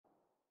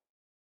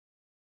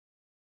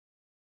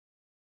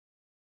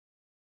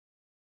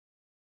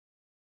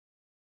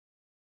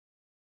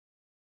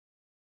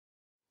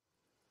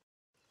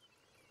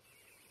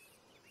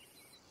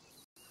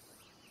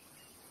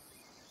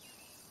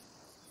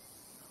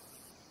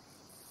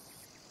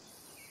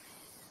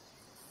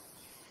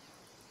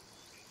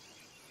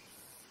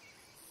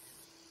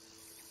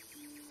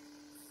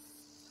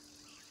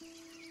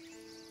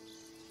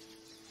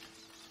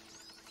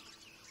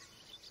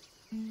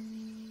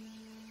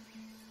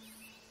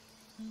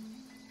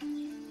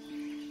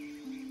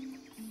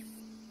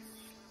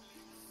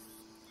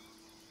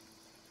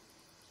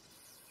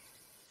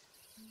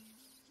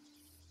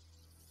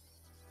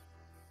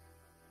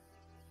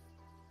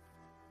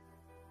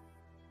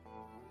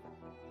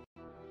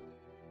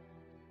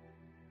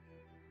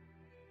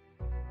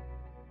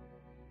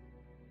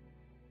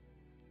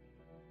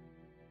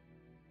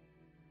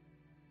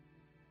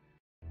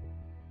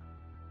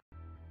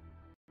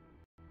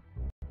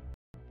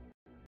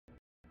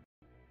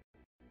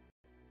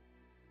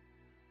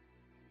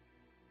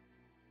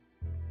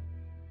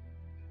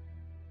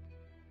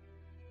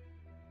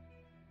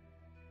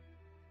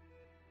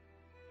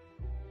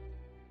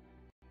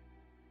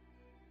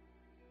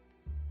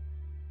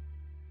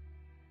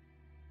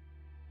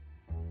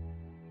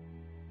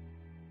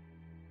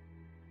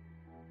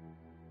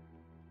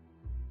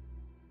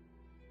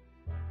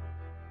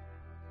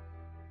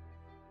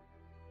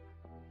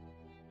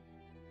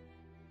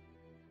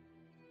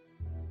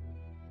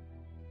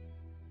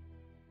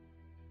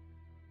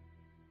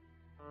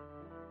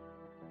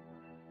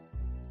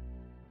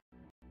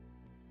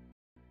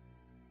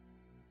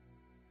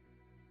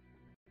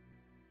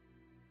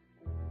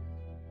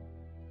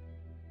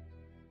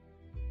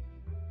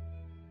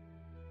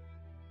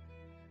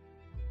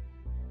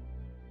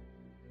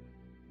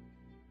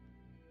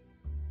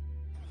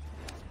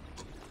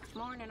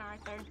Morning,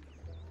 Arthur.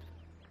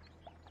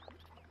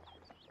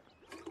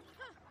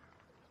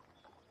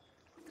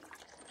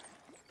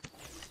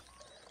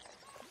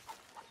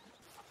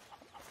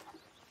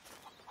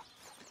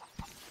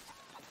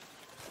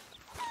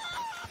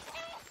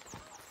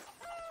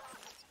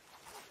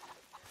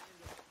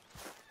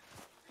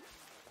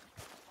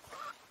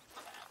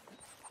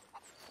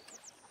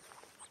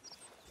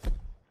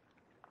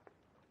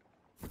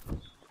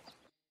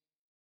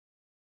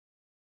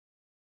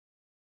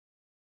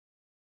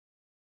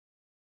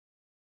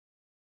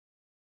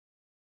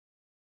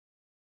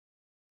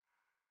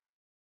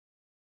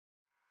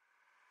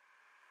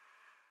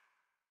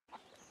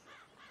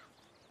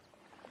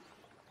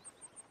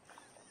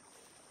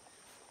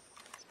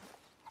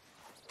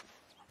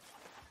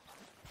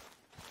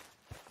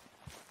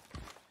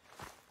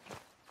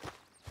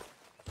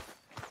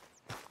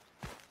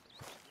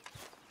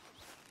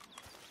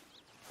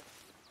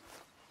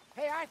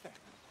 Hey, Arthur.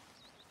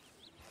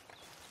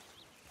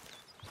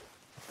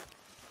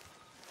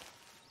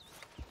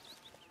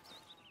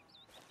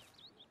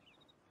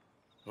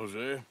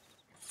 Jose,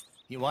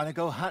 You want to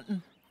go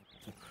hunting?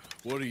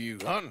 what are you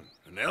hunting?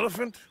 An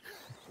elephant?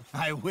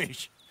 I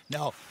wish.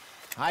 No.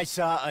 I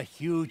saw a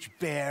huge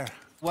bear.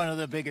 One of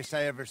the biggest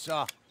I ever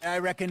saw. I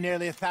reckon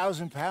nearly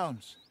 1,000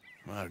 pounds.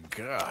 My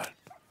God.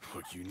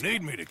 But you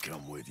need me to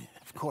come with you.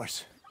 Of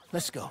course.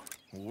 Let's go.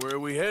 Where are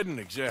we heading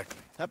exactly?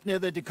 Up near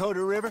the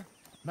Dakota River.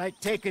 Might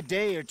take a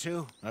day or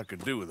two. I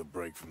could do with a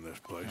break from this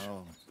place.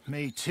 Oh,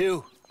 me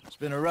too. It's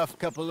been a rough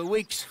couple of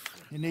weeks.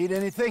 You need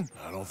anything?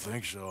 I don't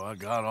think so. I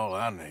got all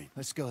I need.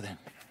 Let's go then.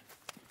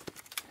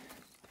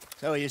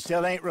 So you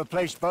still ain't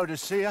replaced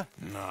Boadicea?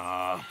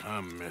 Nah,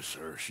 I miss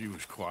her. She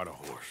was quite a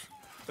horse.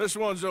 This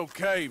one's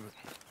okay,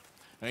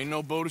 but ain't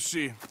no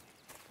Boadicea.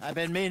 I've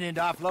been meaning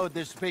to offload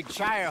this big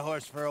Shire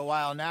horse for a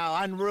while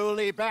now.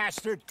 Unruly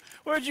bastard.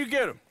 Where'd you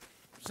get him?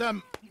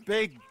 Some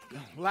big,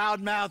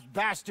 loudmouth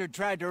bastard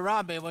tried to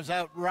rob me, was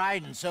out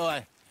riding, so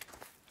I...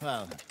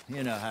 Well,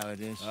 you know how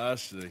it is. I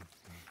see.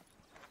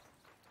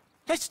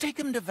 Let's take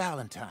him to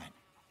Valentine.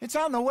 It's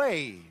on the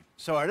way,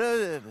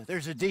 sorta.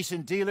 There's a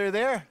decent dealer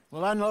there.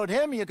 We'll unload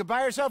him, you can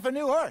buy yourself a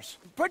new horse.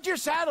 Put your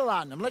saddle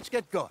on him, let's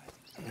get going.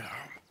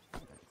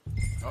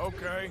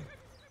 Okay.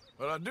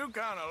 But I do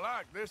kind of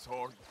like this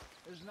horse.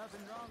 There's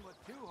nothing wrong with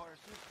two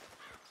horses,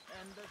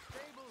 and the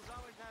stables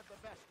always have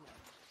the best ones.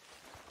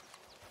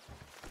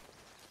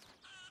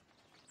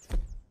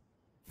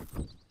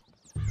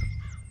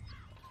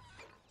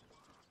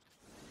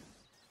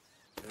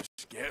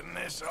 Just getting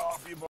this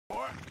off you,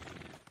 boy.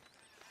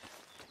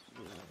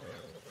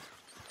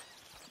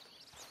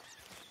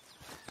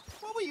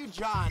 What were you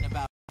jawing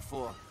about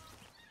for?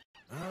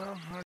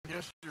 I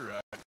guess you're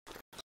right.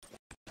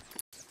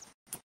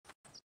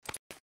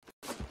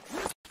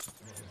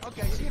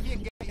 Okay, see if you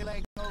can get your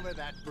leg over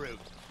that brute.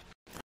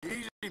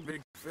 Easy,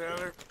 big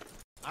feller.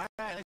 All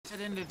right, let's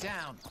head into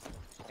town.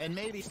 And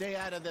maybe stay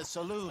out of the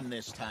saloon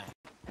this time.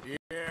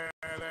 Yeah,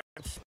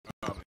 that's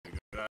probably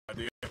a good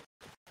idea.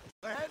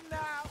 We're heading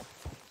out.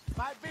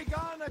 Might be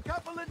gone a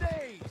couple of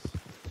days.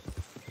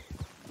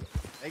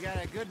 They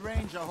got a good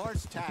range of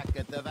horse tack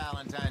at the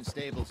Valentine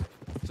stables.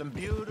 Some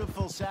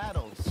beautiful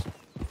saddles.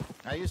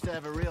 I used to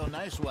have a real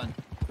nice one.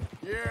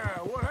 Yeah,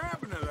 what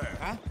happened to that?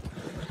 Huh?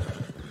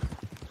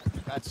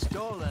 Got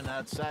stolen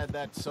outside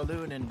that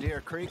saloon in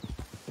Deer Creek.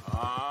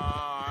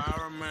 Ah,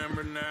 I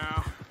remember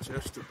now.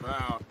 Just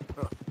about.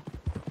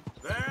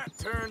 That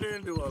turned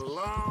into a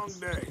long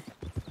day.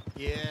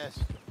 Yes.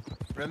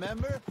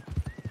 Remember?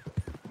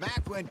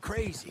 Mac went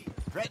crazy,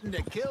 threatened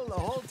to kill the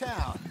whole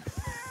town.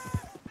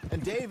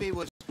 And Davy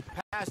was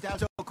passed out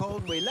so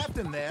cold we left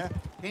him there,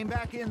 Came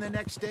back in the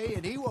next day,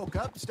 and he woke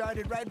up,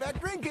 started right back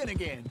drinking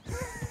again.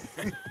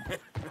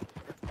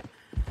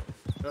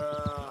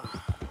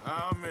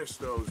 I'll miss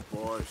those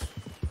boys.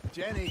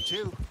 Jenny,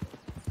 too.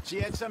 She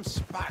had some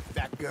spark,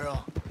 that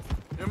girl.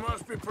 It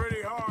must be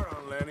pretty hard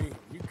on Lenny.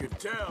 You could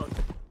tell.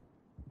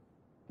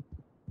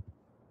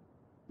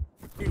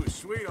 He was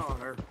sweet on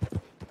her.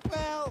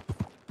 Well,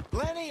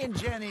 Lenny and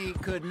Jenny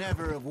could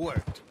never have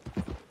worked.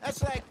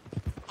 That's like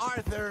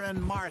Arthur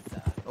and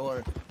Martha,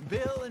 or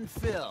Bill and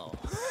Phil.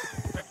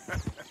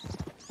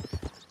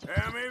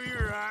 Yeah, maybe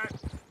you're right.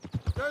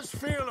 Does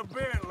feel a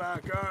bit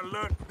like our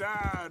luck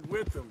died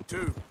with them,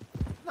 too.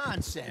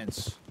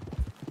 Nonsense.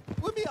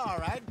 We'll be all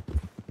right.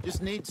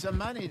 Just need some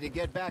money to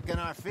get back on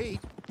our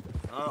feet.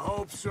 I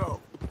hope so.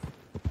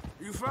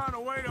 You found a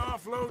way to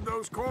offload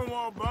those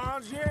Cornwall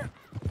bonds yet?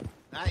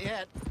 Not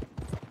yet.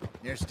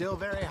 They're still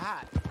very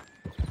hot.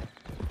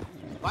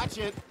 Watch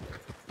it.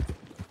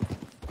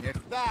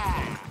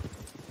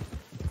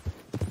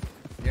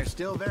 They're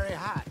still very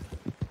hot.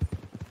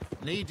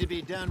 Need to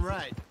be done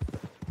right.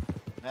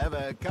 I have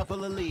a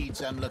couple of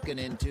leads I'm looking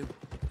into.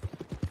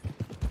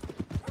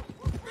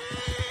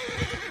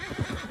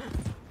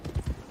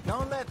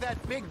 Don't let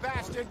that big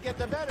bastard get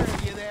the better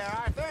of you there,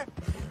 Arthur.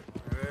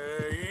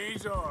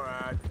 He's all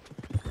right.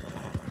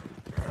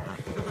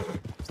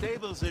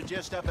 Stables are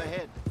just up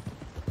ahead.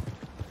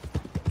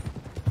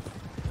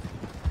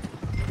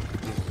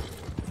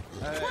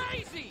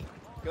 Crazy!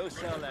 Go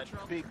sell that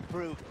big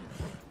brute.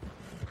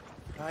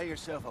 Buy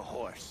yourself a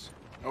horse.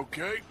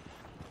 Okay.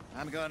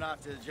 I'm going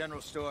off to the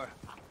general store.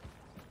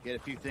 Get a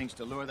few things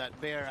to lure that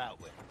bear out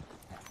with.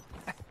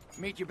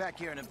 Meet you back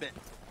here in a bit.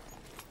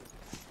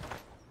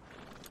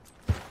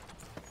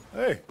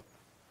 Hey,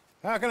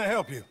 how can I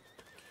help you?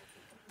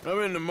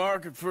 I'm in the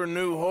market for a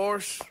new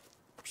horse.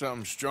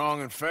 Something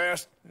strong and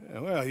fast. Yeah,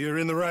 well, you're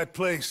in the right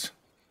place.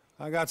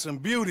 I got some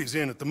beauties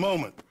in at the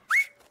moment.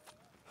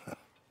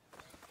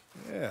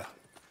 Yeah.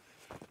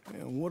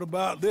 And what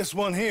about this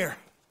one here?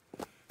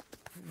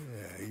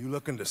 Yeah, you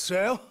looking to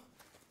sell?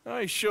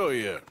 I show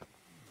you.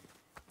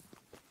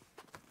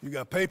 You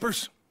got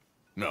papers?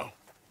 No.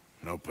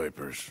 No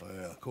papers.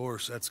 Well, of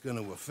course, that's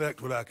gonna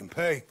affect what I can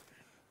pay.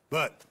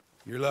 But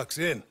your luck's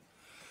in.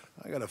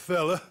 I got a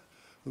fella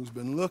who's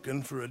been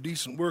looking for a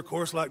decent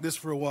workhorse like this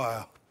for a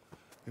while.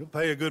 He'll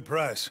pay a good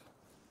price.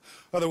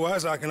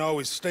 Otherwise, I can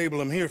always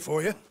stable him here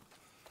for you.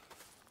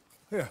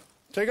 Here,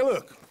 take a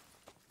look.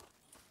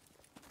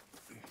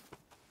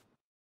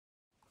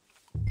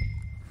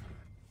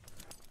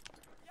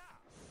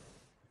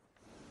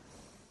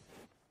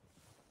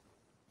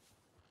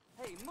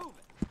 Hey, move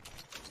it.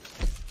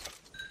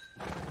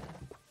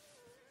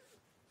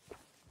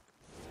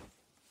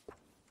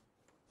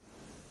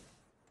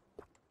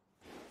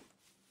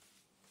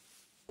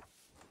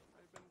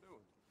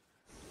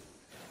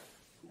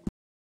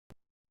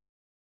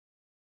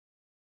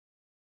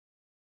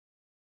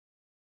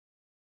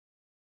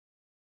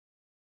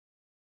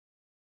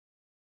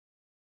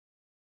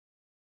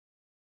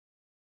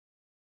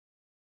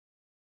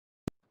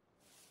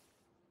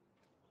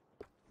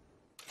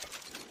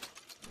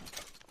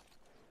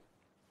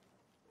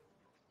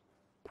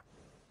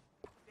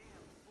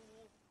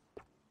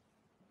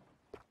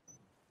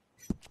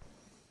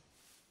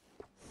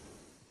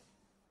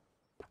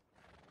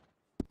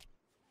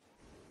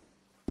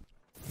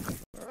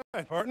 All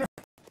right, partner.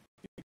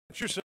 You got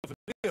yourself a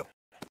deal.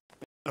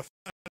 A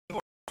fine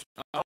horse.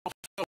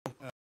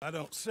 I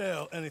don't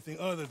sell anything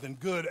other than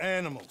good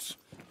animals.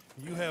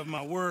 You have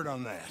my word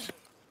on that.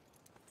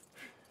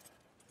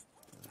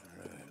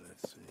 All right,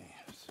 let's see.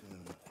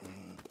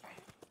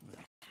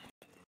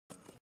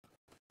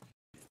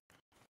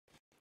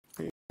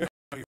 Here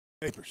are your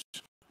papers.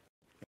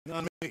 And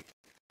on me,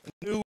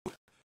 a new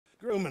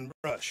grooming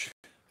brush.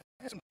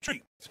 And some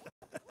treats.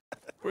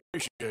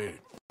 Appreciate it.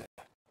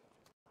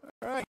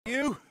 All right,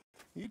 you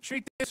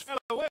treat this fella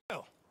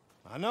well.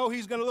 I know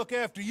he's gonna look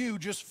after you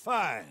just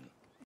fine.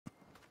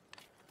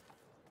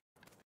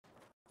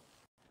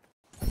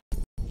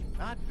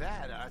 Not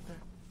bad, Arthur.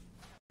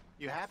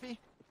 You happy?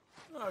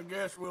 I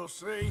guess we'll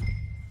see.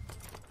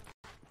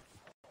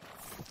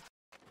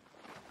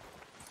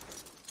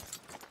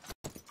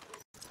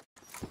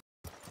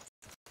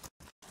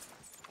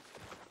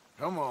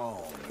 Come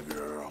on,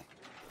 girl.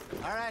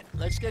 All right,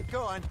 let's get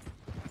going.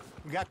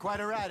 We got quite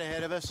a ride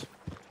ahead of us.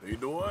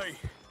 Lead the way.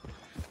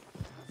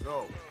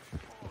 So,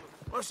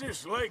 what's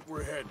this lake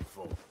we're heading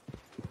for?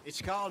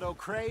 It's called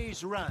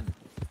O'Creagh's Run.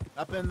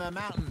 Up in the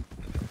mountain.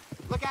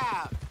 Look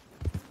out!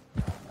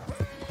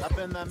 Up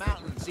in the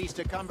mountains east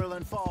of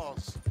Cumberland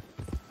Falls.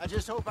 I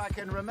just hope I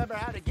can remember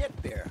how to get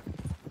there.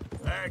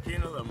 Back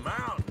into the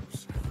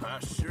mountains. I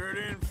sure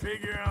didn't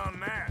figure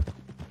on that.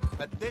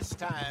 But this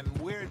time,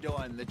 we're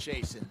doing the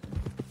chasing.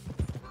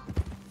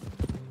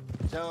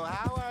 So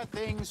how are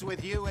things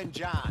with you and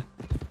John?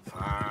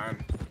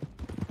 Fine.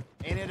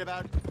 Ain't it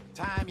about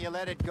time you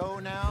let it go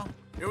now?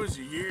 It was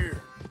a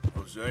year,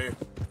 Hosea.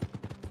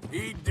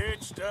 He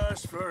ditched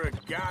us for a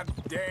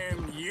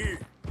goddamn year.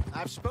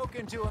 I've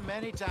spoken to him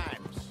many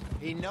times.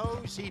 He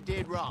knows he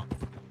did wrong.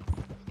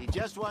 He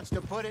just wants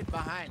to put it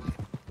behind him.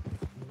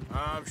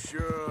 I'm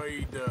sure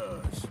he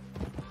does.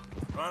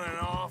 Running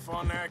off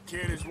on that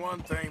kid is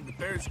one thing, but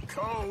there's a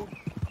code.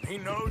 He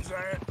knows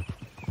that.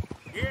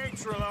 He ain't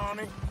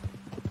Trelawney.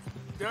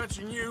 Dutch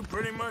and you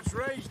pretty much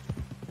raised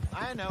him.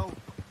 I know.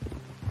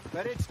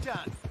 But it's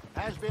done.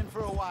 Has been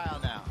for a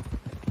while now.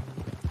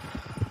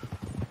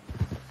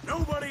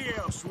 Nobody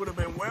else would have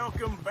been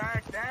welcomed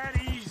back that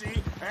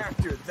easy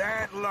after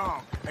that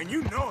long. And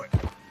you know it.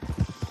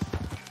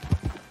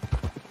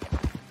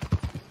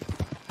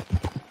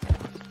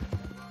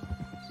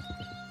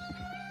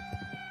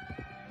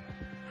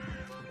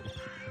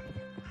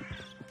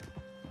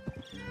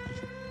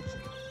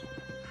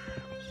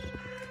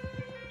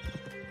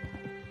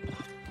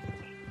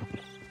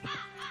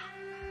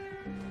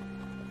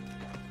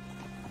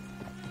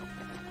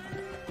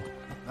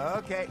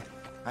 Okay,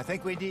 I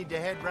think we need to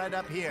head right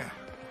up here.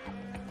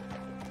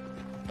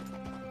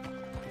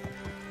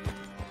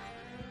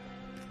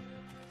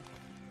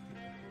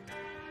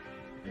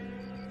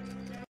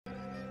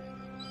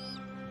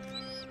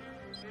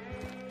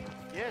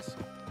 Yes,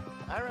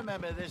 I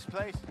remember this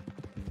place.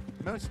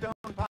 Moonstone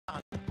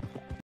Pond.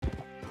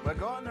 We're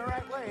going the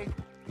right way.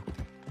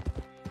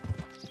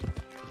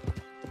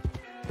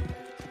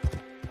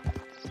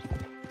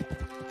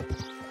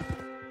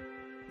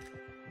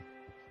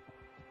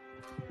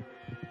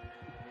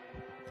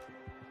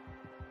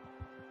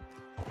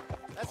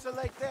 That's the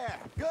lake there.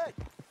 Good.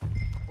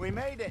 We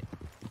made it.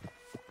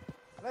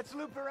 Let's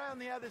loop around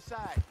the other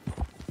side.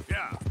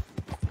 Yeah.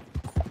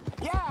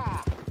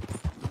 Yeah!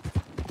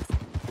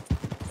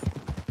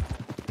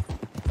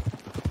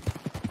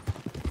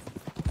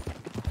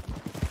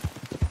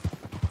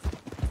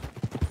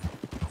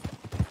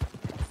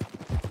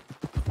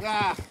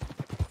 Yeah.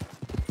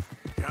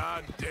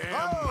 Goddamn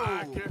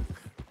Oh! Micah.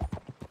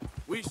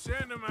 We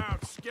send him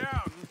out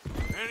scouting,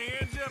 and he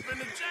ends up in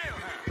the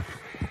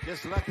jailhouse.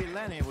 Just lucky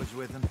Lenny was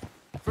with him.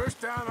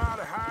 First time out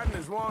of hiding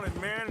as wanted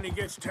man, and he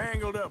gets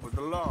tangled up with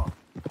the law.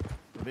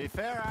 To be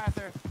fair,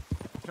 Arthur,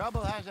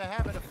 trouble has a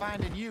habit of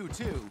finding you,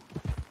 too.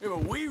 Yeah,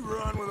 but we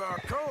run with our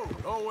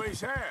code,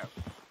 always have.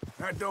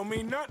 That don't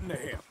mean nothing to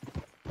him.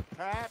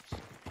 Perhaps.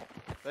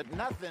 But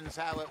nothing's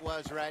how it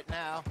was right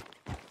now.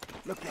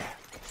 Look there.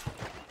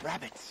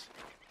 Rabbits.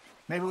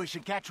 Maybe we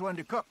should catch one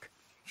to cook.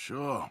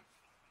 Sure.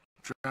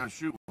 Try and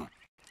shoot one.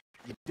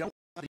 You don't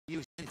want to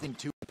use anything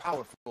too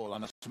powerful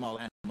on a small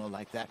animal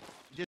like that.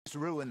 Just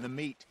ruin the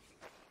meat.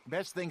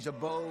 Best thing's a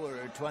bow or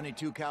a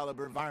 .22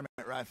 caliber varmint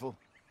rifle.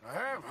 I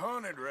have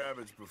hunted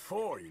rabbits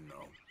before, you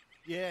know.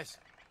 Yes,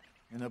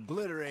 and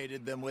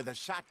obliterated them with a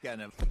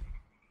shotgun if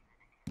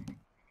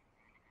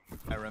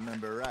I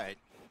remember right.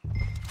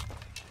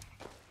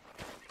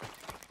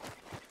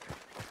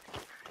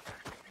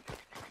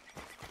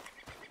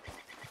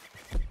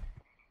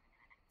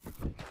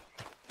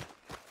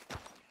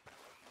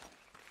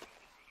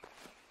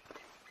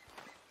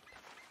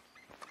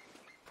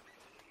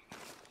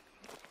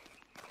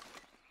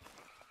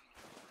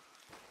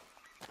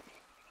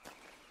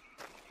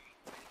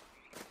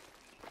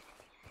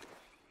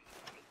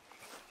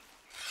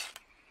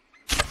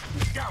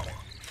 Go!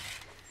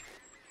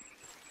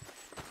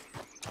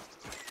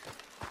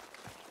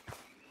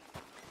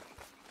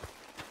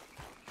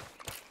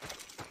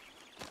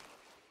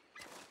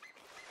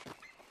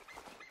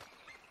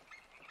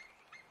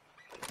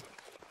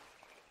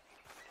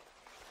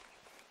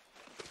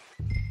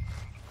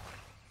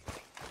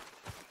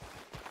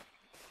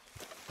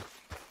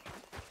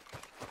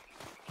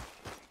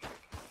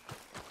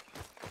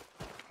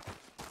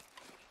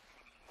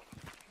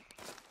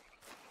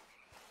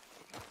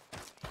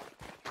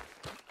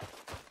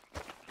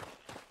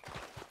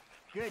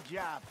 Good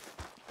job.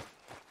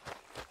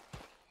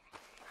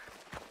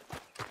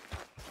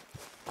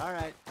 All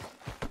right.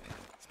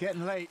 It's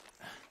getting late.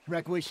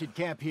 Reckon we should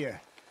camp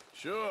here.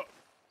 Sure.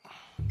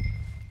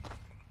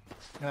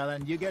 Well,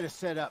 then you get us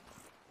set up.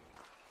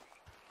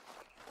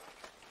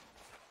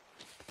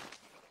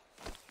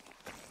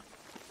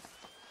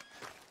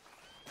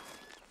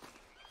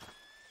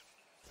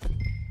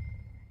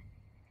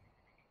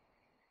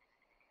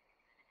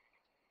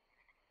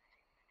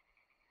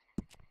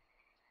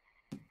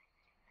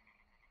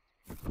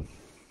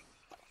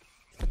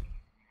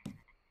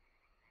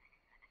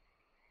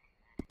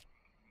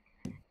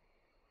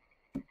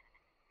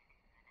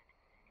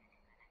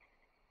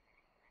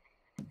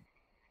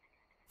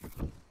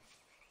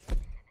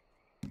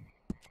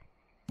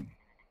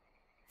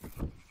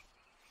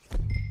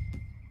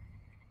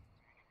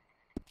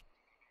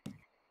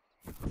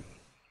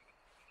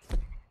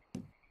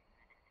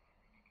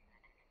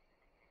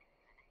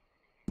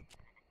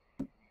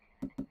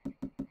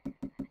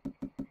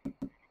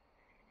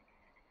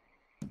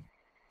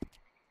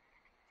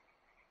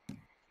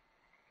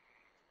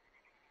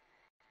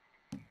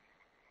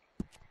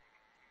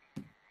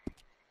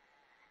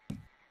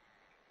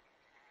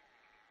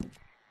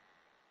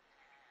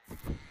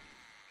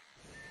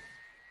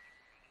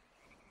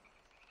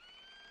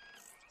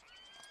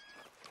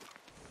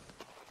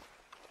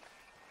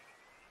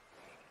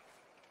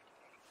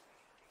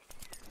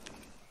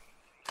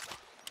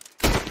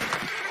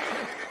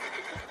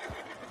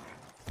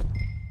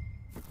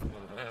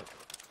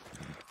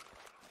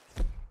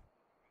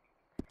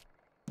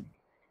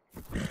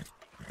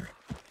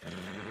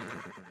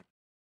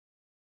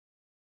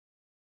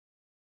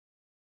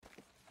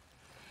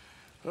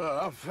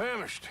 I'm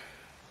famished.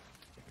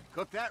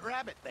 Cook that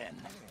rabbit, then.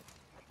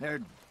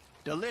 They're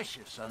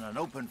delicious on an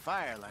open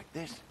fire like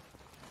this.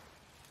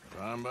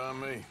 Fine by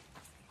me.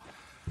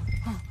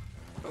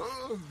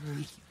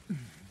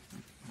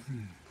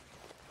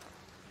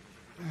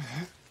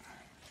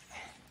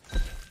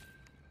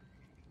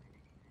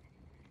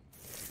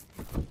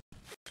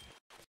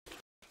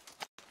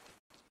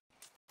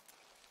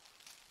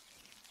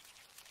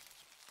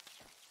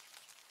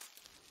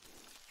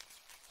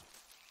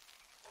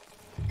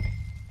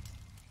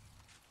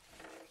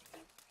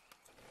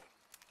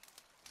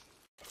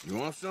 You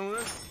want some of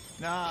this?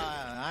 No,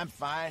 I'm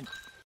fine.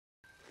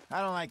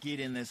 I don't like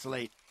eating this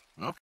late.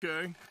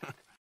 Okay.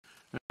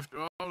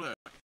 After all that.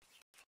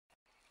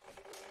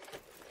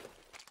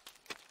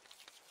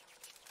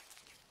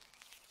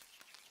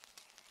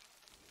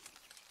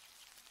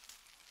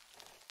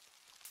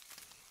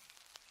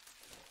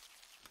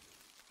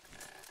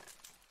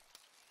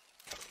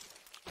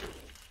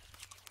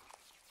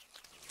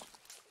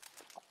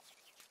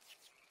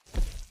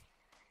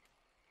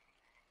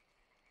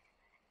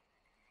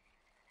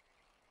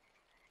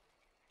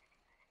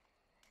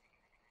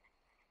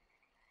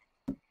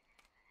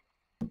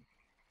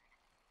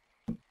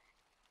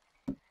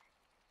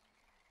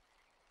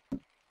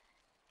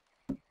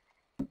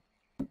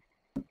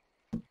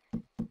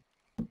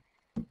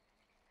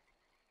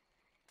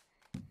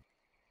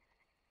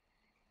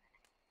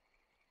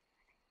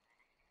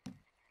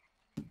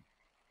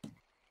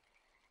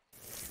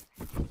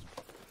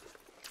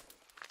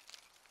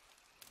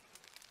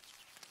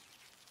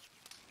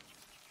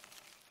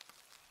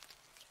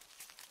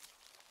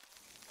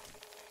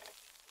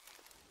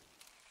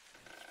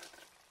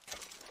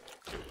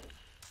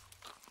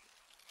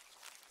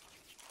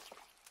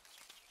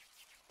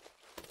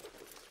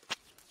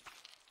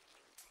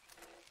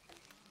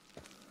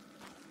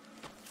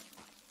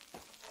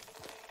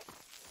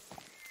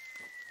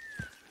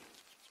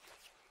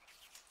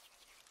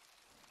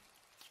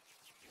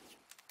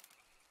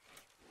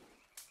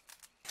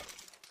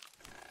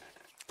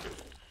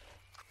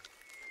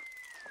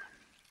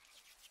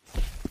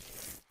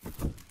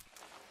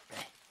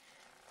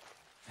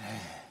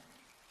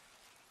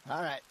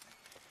 All right.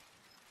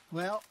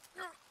 Well,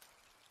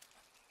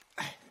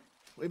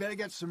 we better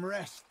get some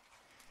rest.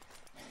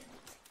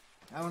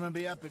 I want to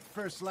be up at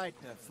first light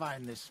to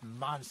find this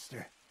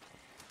monster.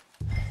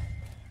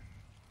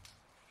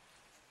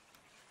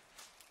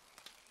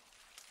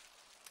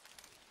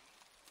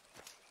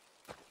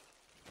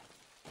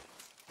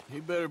 He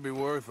better be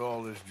worth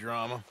all this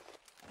drama.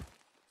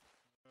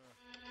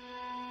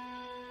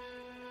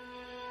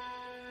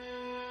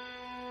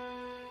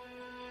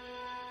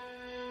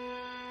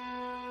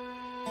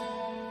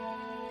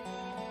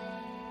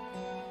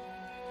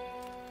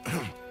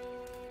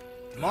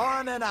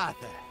 Morning,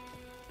 Arthur.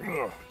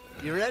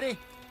 You ready?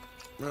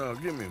 Well,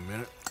 give me a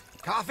minute.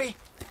 Coffee?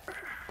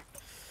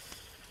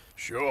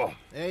 Sure.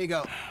 There you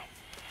go.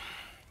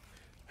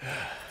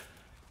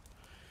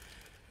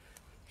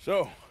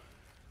 So,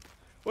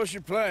 what's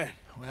your plan?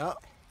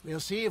 Well, we'll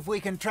see if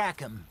we can track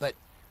him, but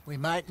we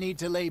might need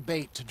to lay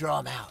bait to draw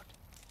him out.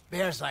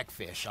 Bears like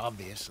fish,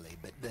 obviously,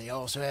 but they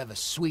also have a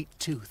sweet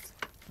tooth.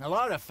 A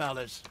lot of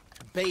fellas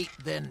bait,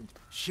 then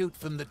shoot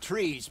from the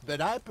trees,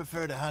 but I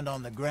prefer to hunt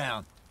on the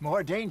ground.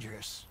 More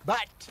dangerous,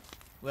 but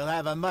we'll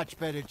have a much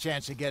better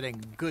chance of getting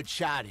a good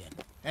shot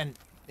in. And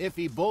if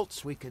he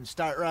bolts, we can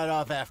start right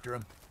off after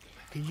him.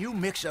 Can you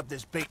mix up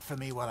this bait for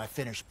me while I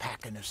finish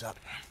packing this up?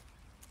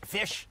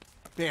 Fish,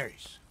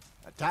 berries.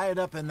 Tie it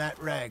up in that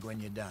rag when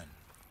you're done.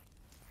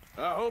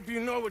 I hope you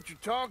know what you're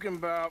talking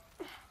about.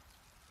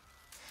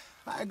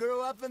 I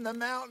grew up in the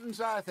mountains,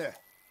 Arthur.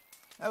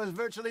 I was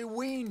virtually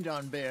weaned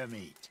on bear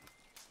meat.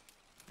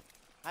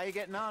 How you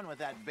getting on with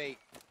that bait?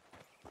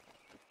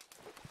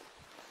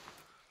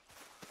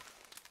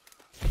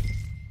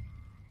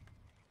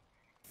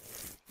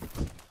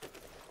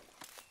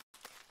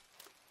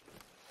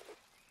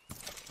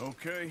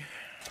 Okay,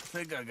 I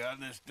think I got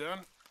this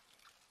done.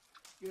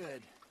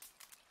 Good.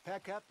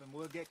 Pack up and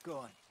we'll get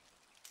going.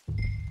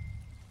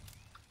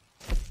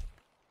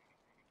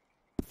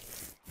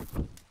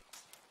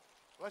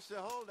 What's the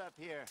holdup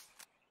here?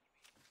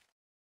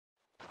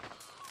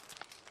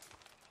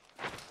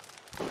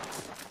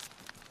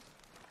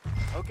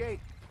 Okay,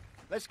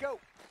 let's go.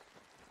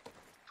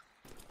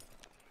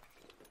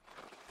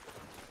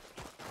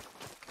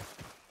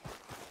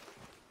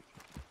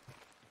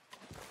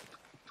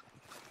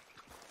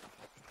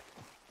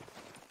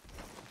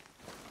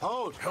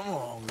 Hold. Come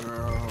on,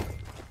 girl.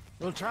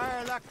 We'll try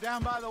our luck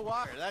down by the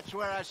water. That's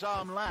where I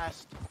saw him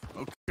last.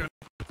 Okay.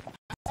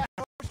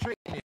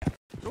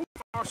 So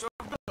far, so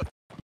good.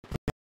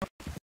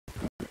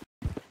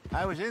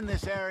 I was in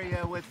this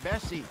area with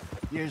Bessie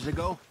years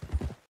ago.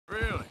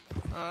 Really?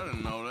 I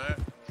didn't know that.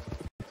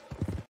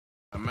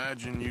 I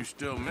imagine you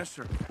still miss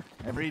her.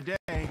 Every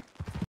day.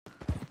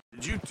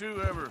 Did you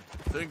two ever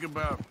think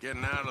about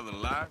getting out of the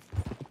life?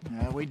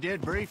 We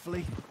did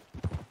briefly.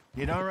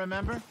 You don't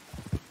remember?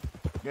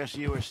 Guess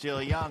you were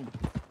still young.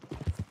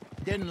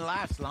 Didn't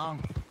last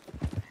long.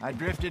 I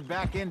drifted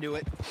back into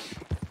it.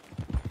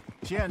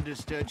 She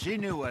understood. She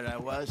knew what I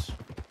was.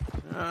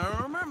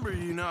 I remember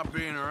you not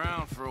being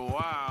around for a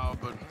while,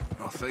 but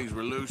well, things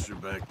were looser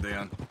back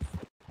then.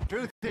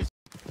 Truth is,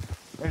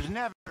 there's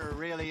never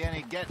really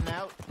any getting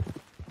out.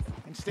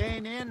 And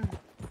staying in,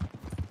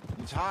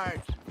 it's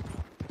hard.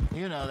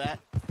 You know that.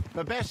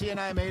 But Bessie and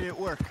I made it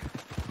work.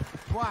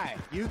 Why?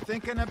 You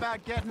thinking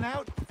about getting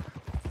out?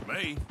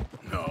 Me?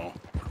 No,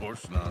 of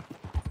course not.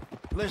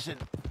 Listen,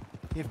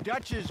 if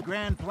Dutch's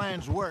grand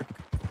plans work,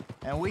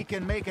 and we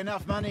can make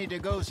enough money to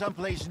go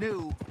someplace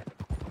new,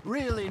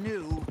 really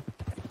new,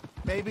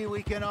 maybe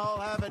we can all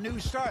have a new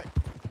start.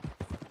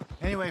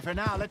 Anyway, for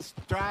now, let's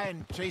try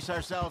and chase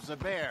ourselves a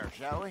bear,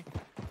 shall we?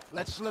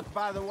 Let's look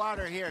by the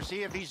water here,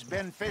 see if he's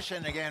been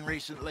fishing again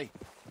recently.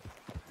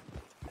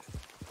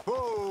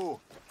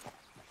 Whoa!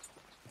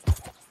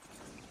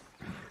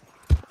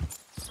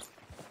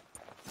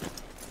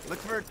 Look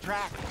for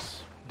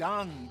tracks,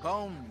 dung,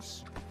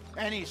 bones,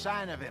 any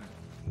sign of him.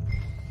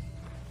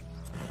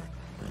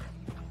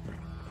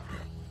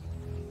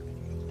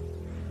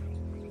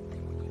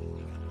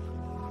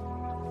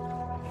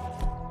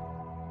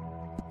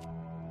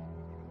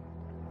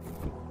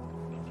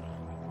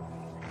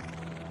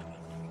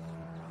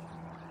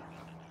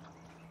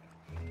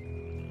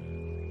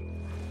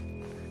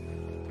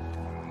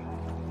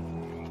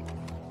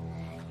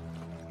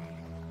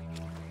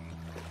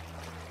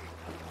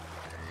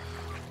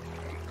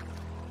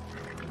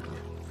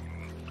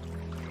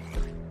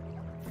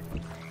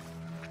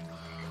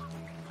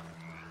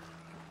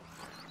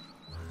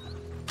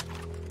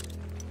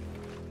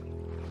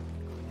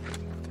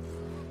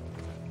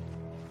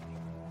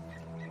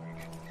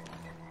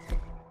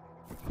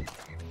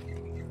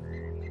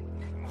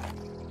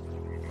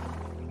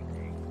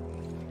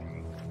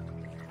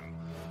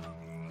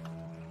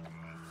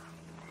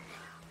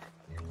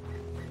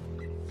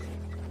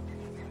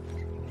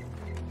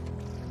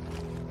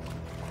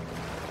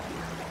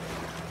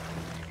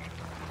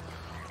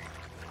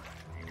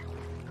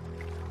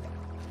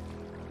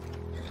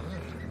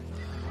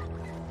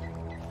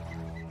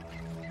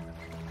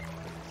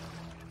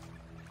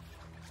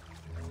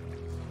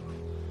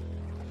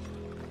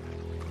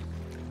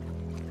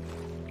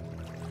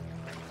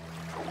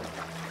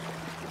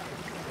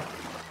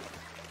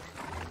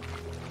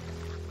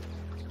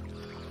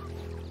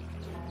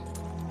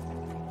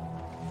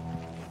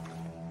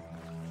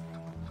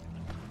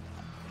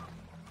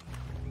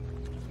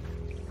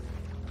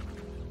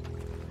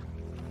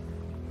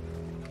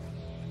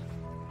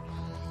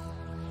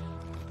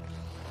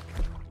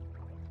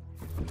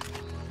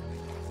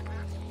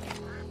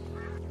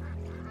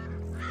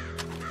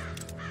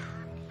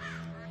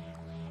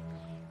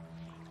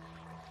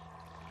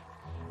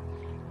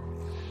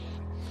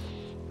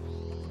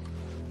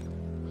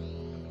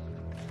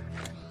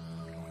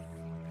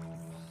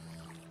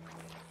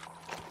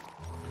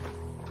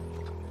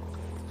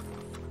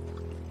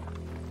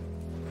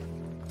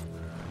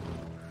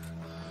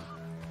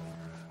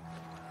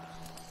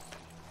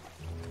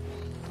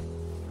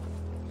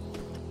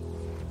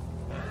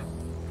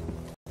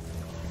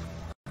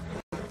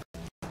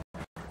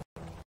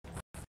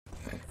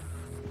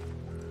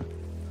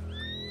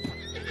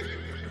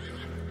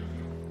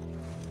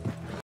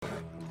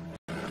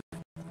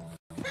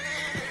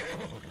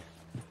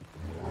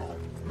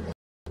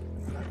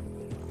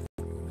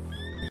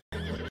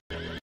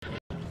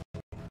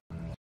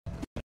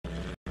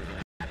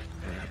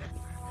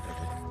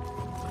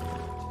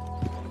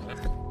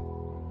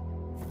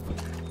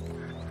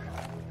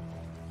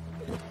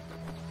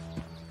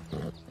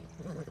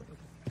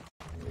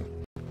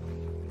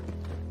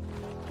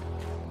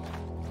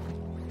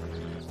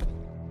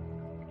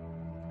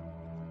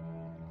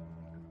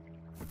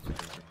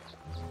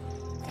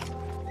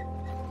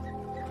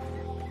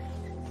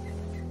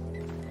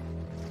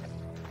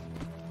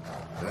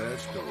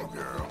 Let's go,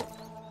 girl.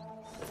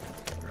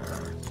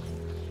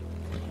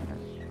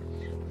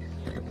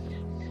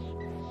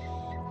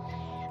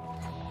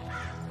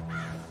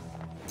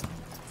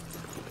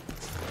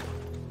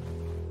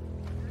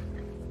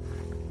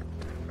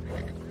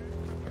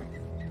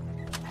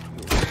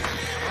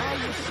 All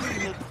you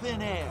see is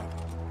thin air.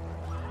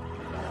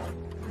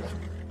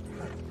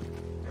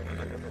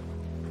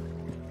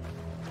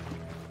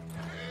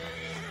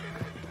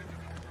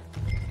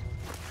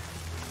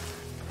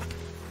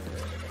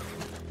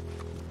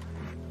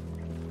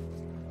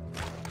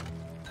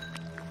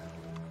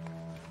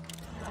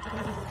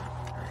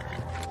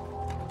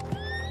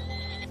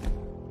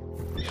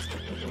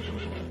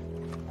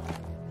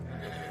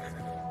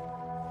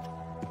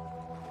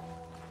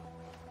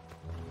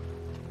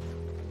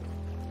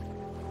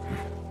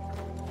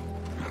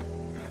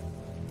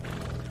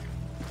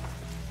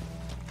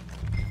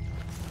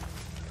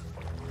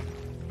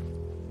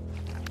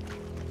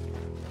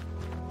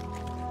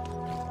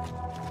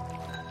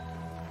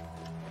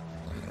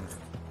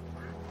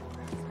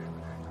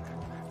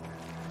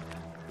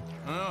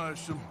 Oh, there's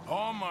some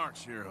paw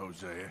marks here,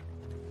 Hosea.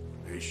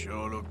 They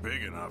sure look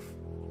big enough.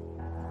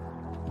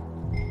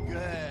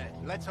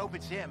 Good. Let's hope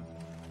it's him.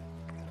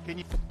 Can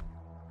you...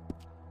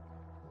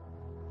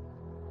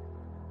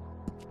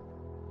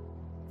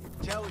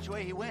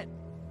 way he went.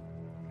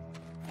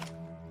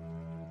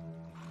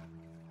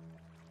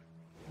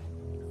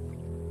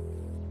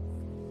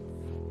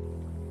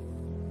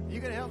 You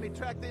gonna help me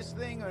track this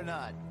thing or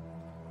not?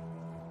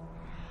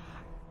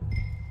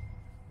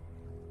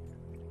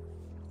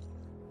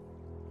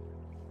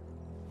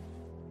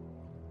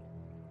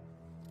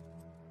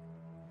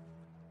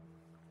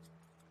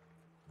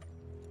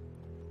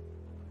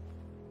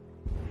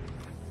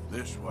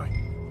 This way.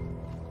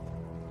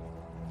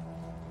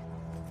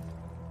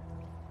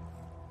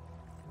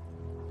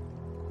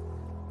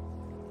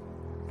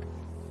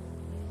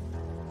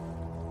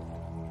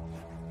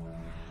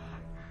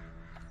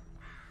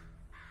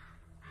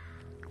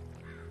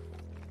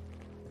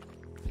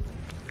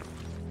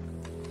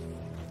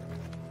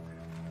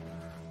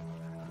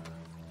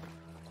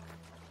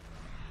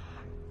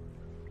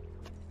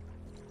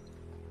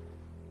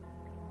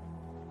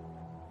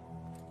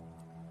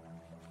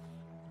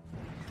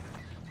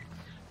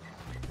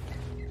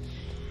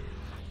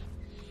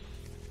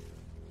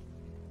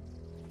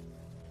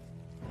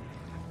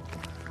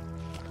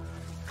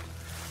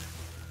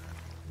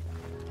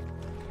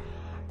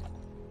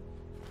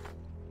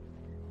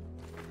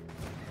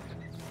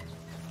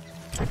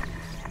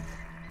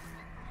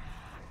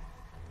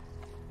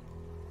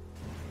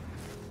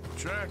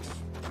 Tracks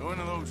go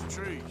into those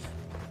trees.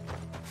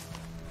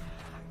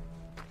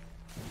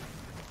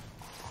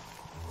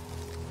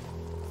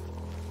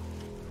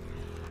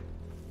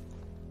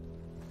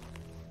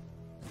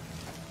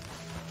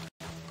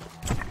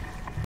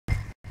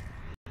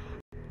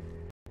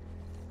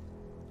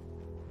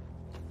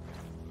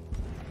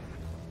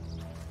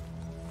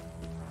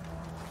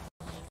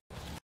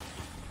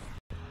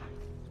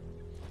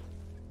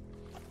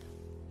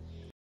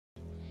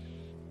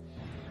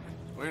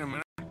 Wait a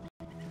minute.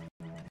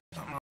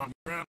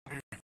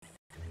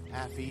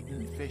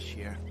 Half-eaten fish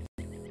here.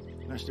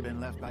 Must have been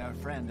left by our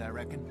friend, I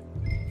reckon.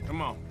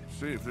 Come on,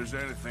 see if there's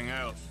anything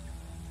else.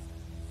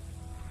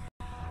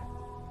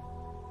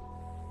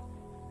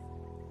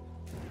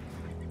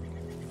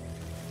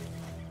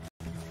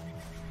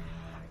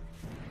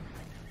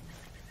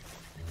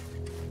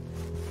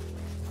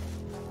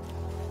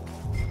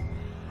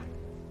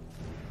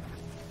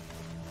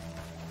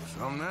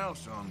 Something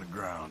else on the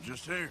ground,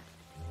 just here.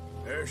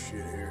 There's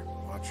shit here.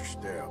 Watch your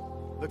step.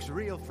 Looks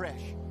real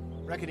fresh.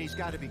 Reckon he's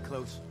got to be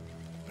close.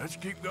 Let's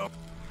keep going.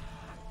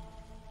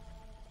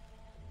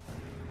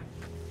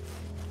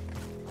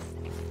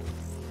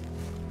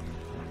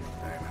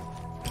 Damn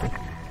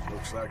it.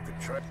 Looks like the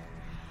track.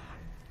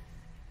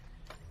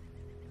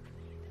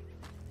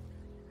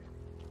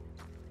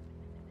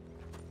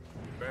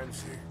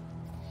 Ben's here.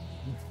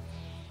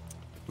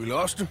 We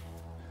lost him?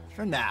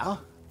 For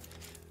now.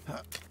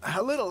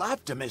 A little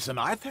optimism,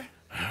 Arthur.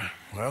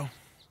 Well,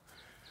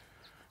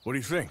 what do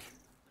you think?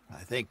 I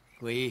think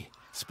we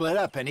split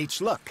up and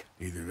each look.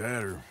 Either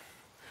that or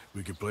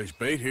we could place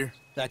bait here.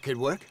 That could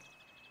work.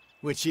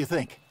 Which do you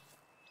think?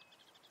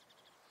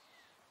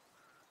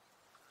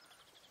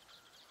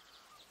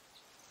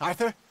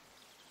 Arthur?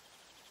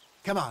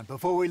 Come on,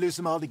 before we lose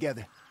them all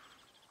together.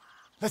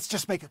 Let's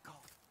just make a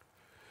call.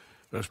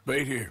 Let's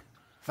bait here.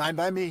 Fine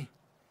by me.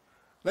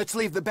 Let's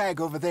leave the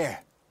bag over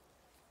there.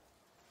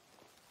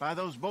 By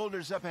those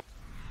boulders up ahead.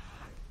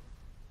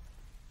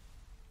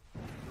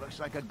 Looks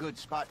like a good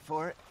spot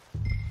for it.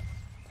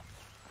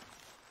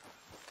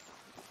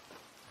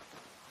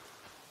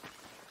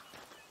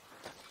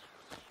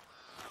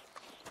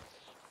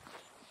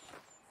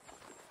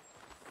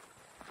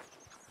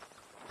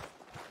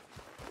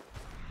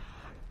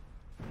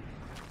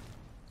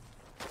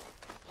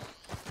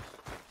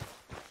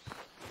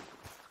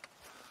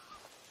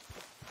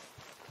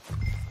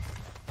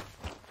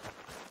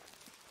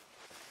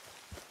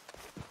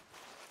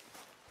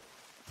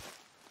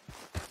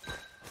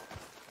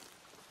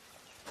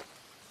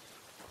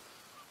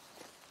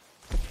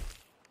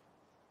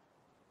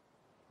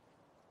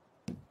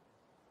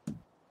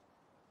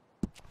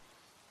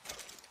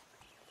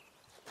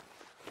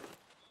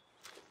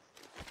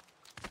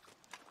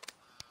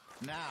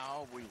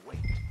 Now we wait.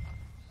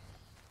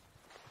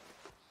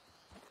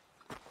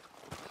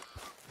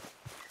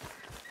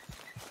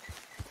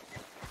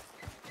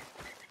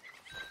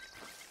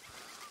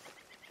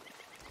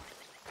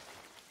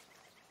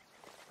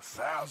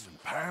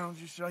 £1,000,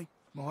 you say?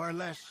 More or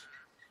less.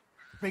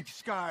 Big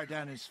scar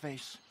down his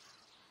face.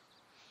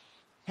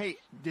 Hey,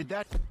 did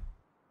that...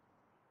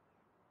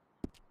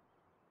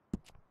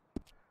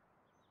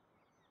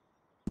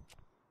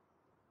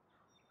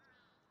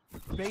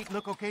 bait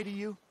look okay to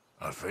you?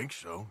 I think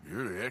so.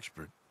 You're the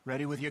expert.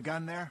 Ready with your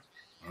gun there?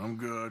 I'm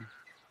good.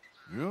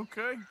 You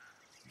okay?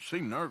 You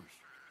seem nervous.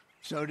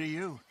 So do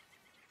you.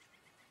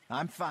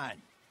 I'm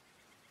fine.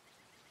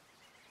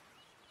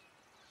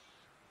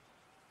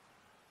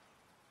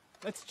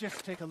 Let's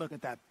just take a look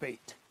at that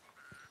bait.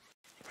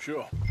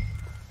 Sure.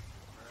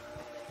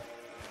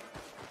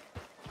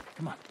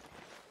 Come on.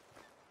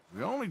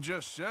 We only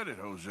just said it,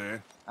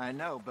 Jose. I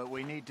know, but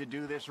we need to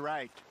do this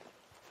right.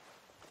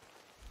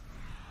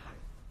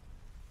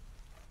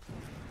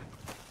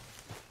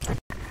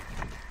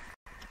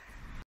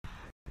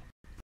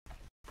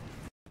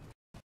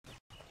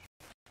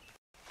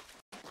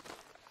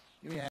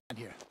 Give me a hand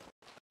here.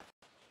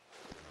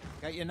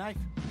 Got your knife?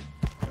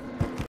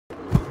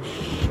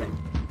 Shit.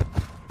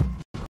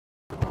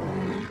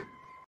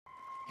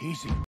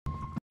 Easy.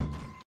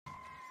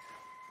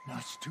 No,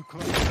 it's too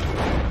close.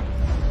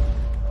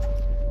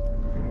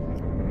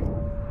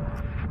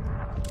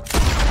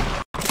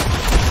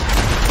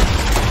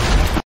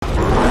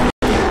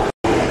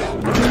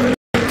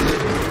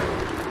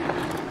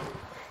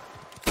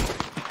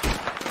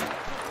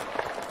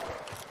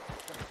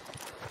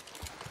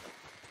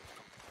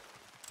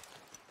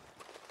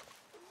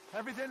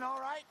 Everything all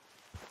right?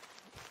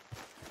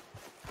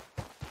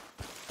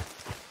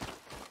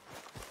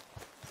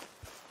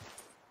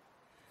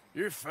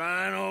 You're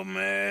fine, old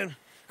man.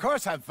 Of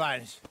course I'm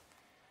fine.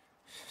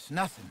 It's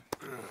nothing.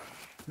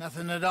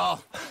 Nothing at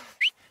all.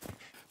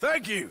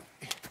 Thank you,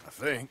 I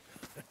think.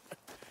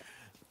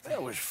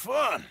 That was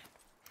fun.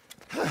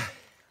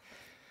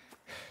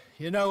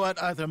 You know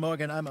what, Arthur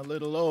Morgan? I'm a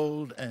little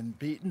old and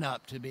beaten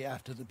up to be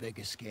after the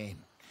biggest game.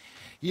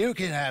 You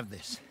can have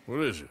this. What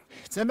is it?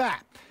 It's a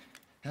map.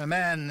 A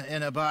man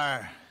in a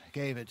bar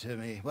gave it to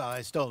me. Well,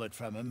 I stole it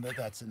from him, but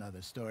that's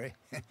another story.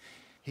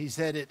 He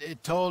said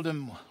it told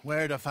him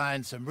where to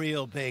find some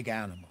real big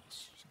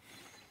animals.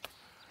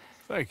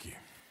 Thank you.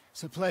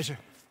 It's a pleasure.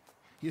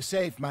 You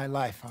saved my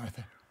life,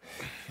 Arthur.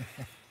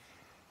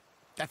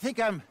 I think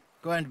I'm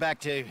going back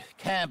to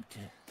camp to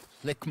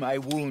lick my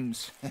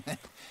wounds.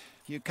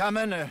 You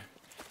coming, or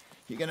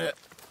you gonna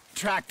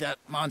track that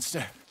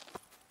monster?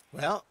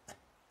 Well,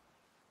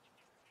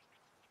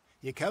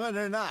 you coming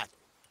or not?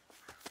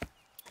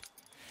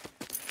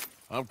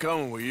 I'm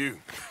coming with you.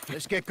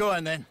 Let's get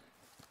going, then.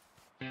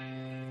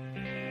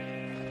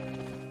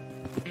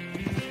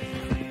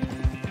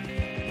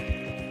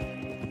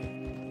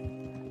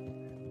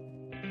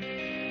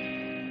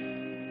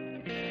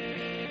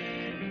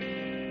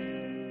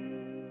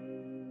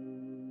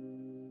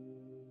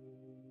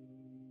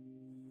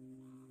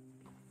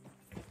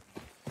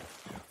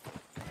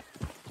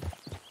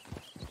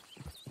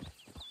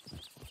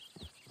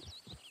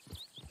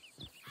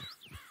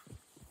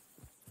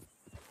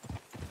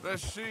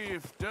 Let's see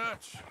if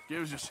Dutch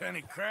gives us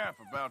any crap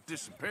about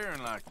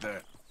disappearing like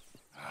that.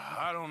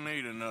 I don't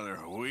need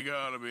another "we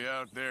gotta be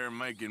out there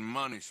making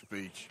money"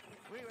 speech.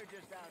 We were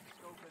just out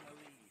scoping a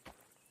lead.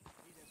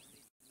 He doesn't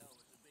need to know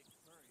it's a big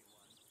furry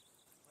one.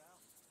 Well,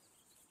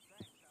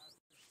 thanks,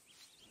 Arthur.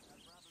 I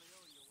probably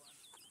owe you one.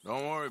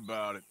 Don't worry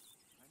about it.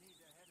 I need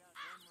to head out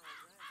to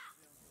Emerald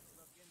Ranch to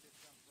look into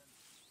something.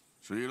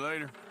 See you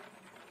later.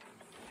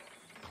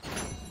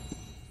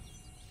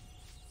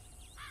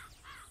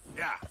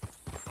 Yeah.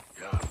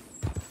 Yeah.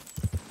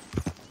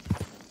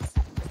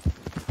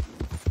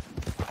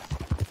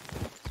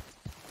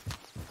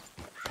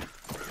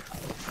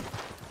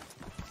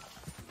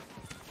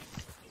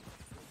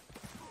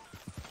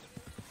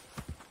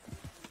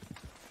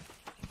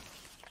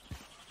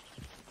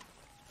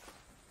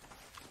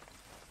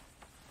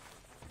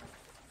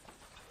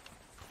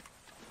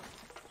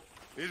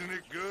 Isn't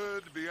it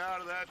good to be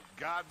out of that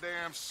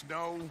goddamn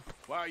snow?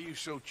 Why are you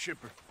so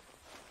chipper?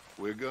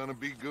 We're gonna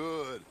be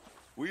good.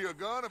 We are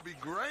gonna be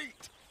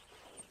great.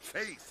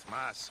 Faith,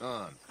 my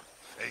son.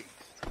 Faith.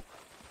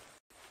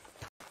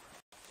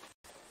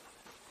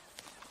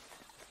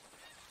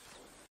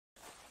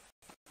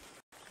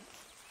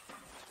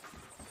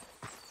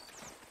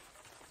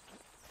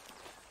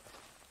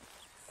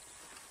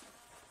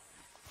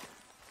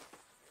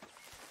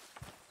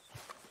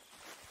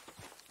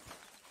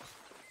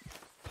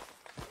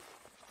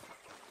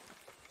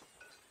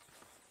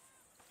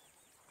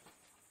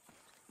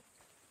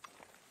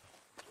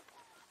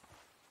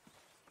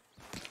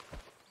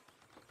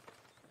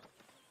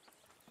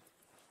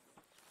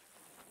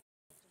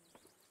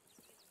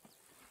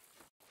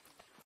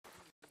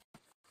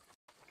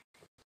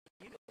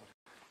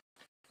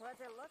 What's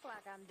it look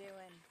like I'm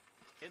doing?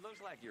 It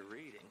looks like you're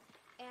reading.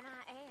 And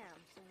I am,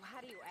 so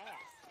why do you ask?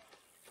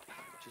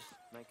 Just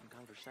making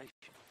conversation.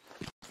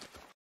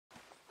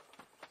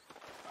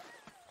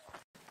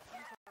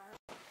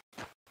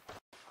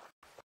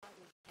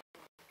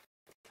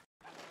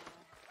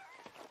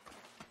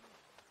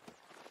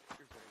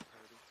 You're very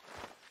pretty.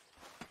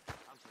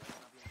 I'm sorry,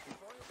 I'm not being...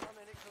 Before you come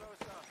any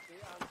closer, the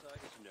answer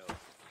is no.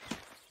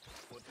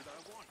 What did I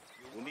want?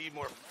 We'll need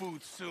more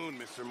food soon,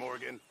 Mr.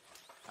 Morgan.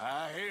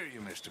 I hear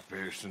you, Mr.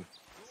 Pearson.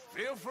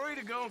 Feel free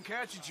to go and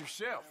catch it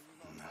yourself.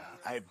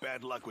 I had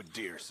bad luck with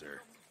deer,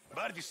 sir.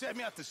 But if you set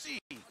me out to sea,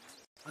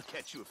 I'll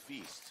catch you a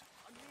feast.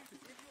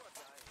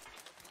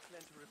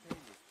 Meant to repay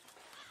me.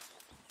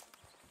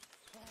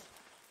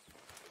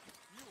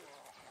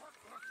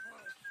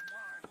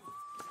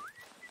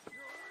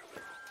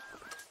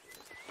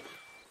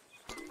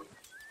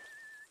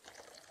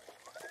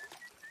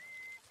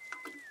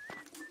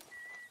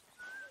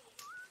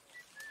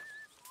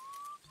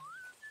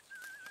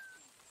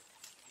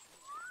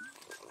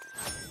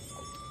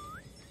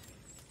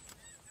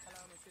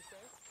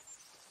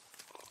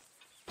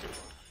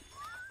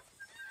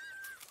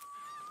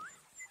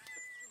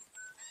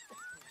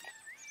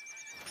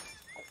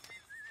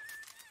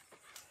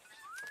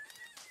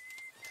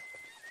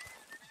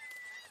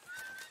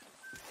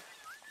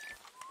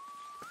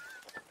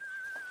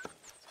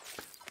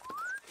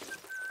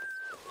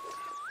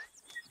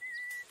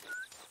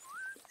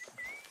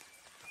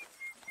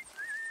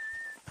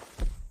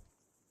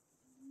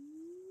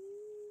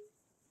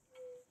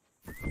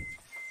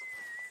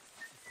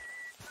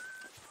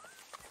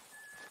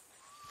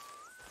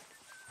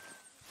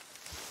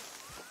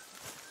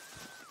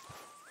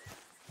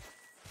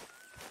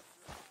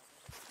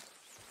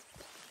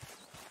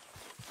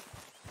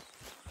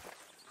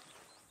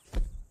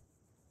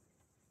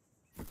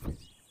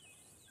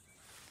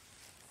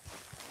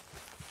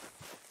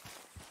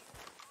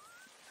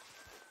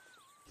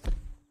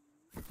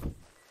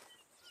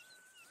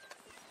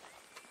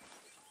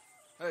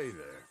 Hey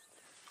there.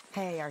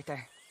 Hey,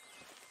 Arthur.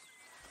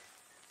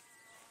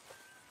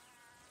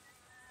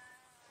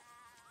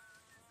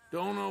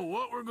 Don't know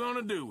what we're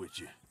gonna do with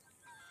you.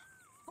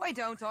 I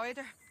don't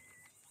either.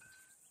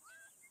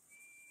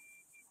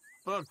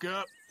 Buck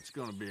up. It's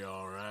gonna be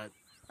all right.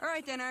 All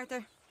right then,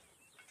 Arthur.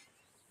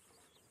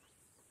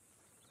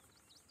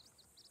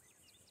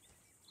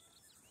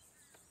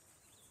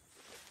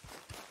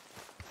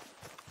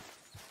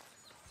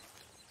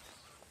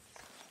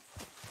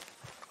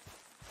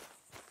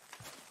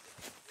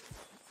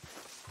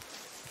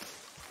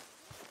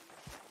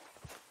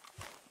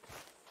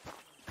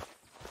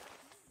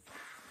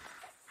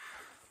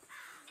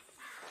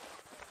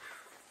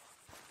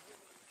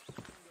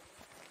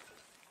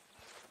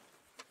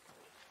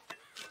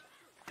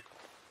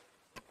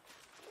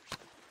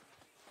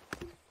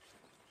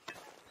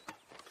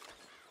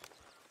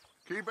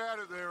 Keep at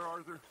it there,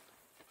 Arthur.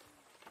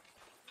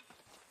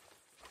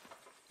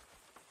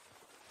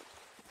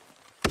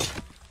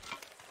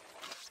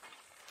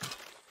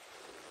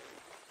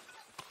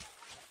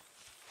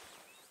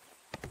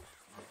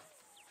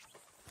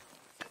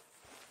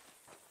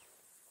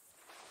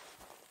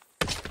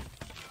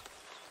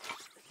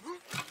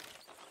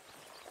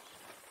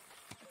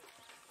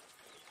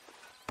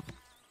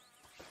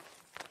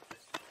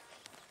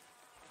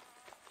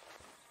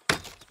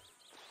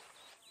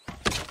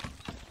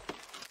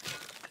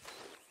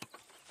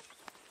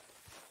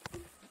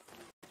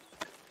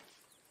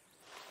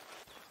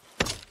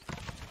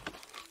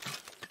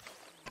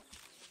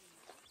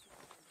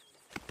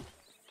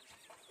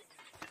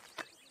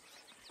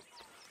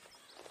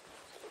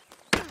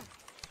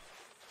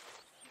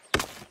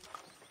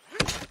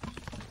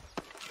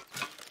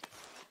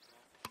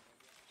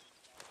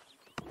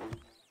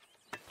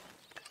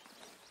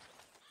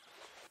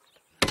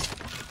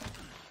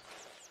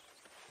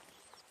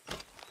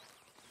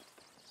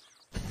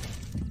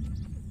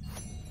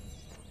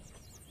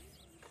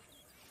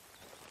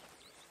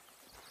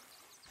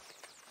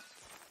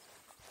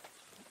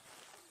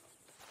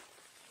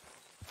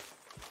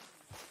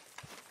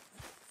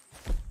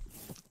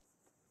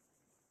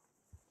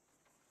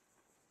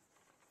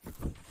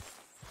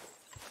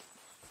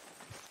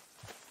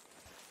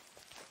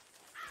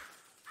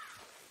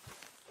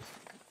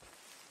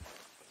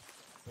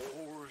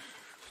 Wars,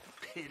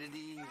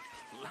 stupidity,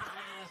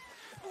 lies.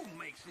 Who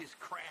makes this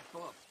crap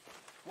up?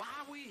 Why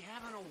are we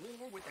having a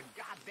war with the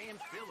goddamn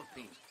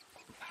Philippines?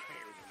 Who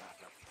cares about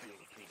the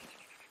Philippines?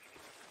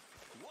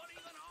 What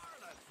even are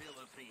the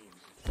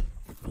Philippines?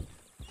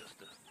 Just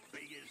the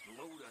biggest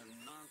load of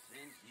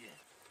nonsense yet.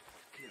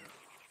 Kill.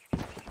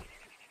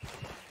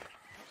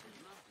 This is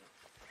not to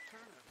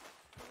turn a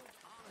good,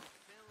 honest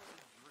fella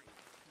to drink.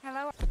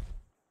 Hello,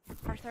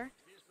 Arthur.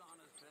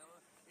 Dishonest fella,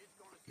 it's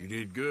gonna You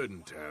did good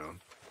in town,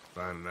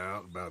 finding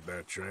out about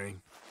that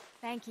train.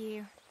 Thank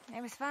you.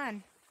 It was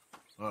fun.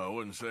 Well, I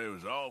wouldn't say it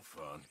was all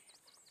fun.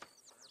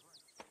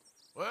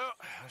 Well,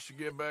 I should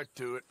get back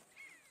to it.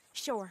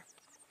 Sure.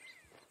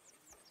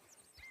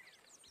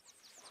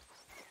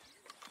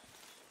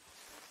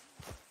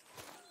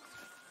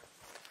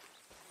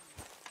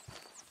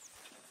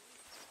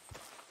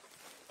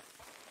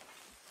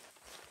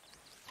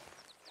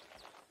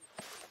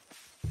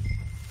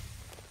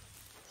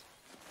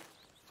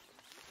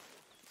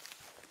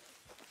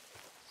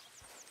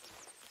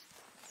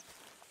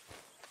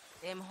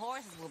 Them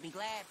horses will be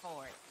glad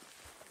for it.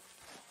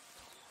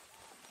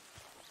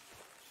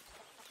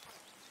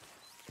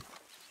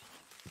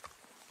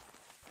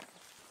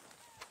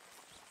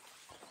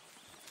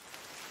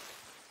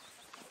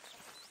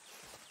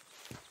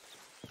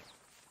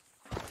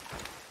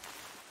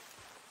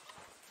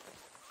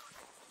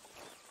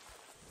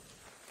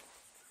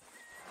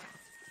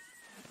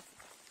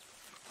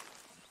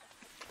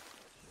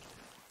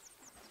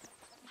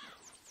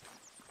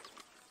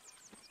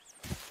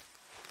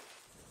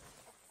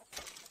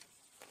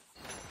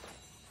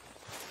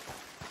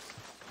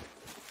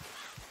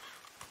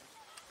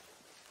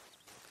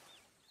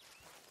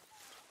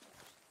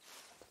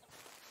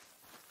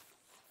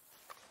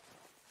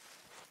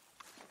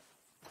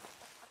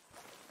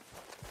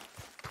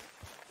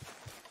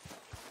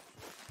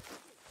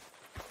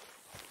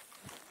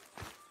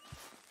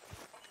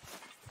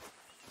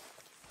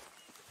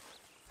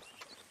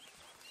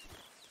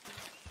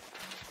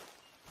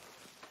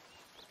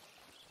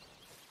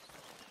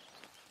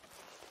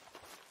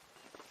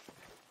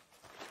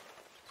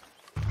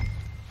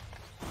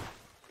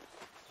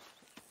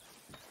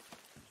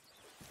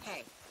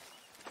 Hey.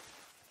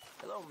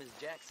 Hello, Miss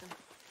Jackson.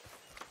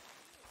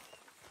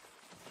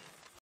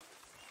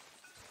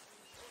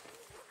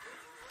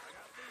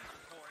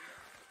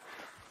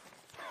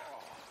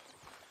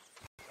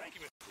 Thank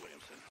you, Mr.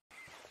 Williamson.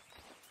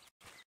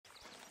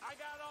 I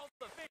got all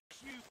the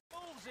fish you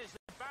fools is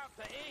about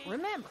to eat.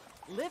 Remember,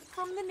 lift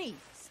from the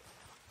knees.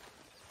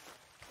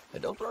 Hey,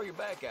 don't throw your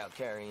back out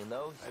carrying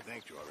those. I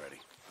thanked you already.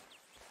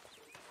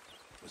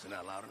 Wasn't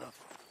that loud enough?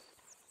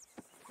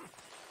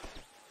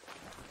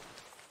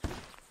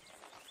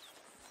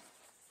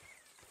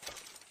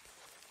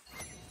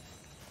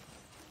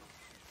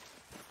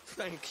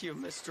 Thank you,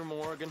 Mr.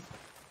 Morgan,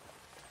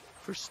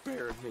 for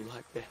sparing me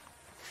like that.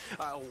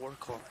 I'll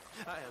work hard.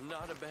 I am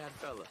not a bad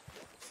fella.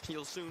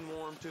 You'll soon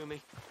warm to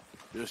me.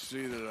 Just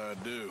see that I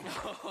do.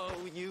 Oh,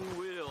 you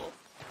will.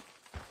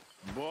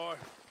 Boy.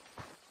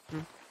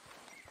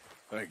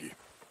 Thank you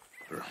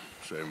for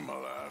saving my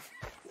life.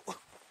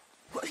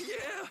 Well,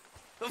 yeah,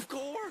 of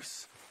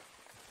course.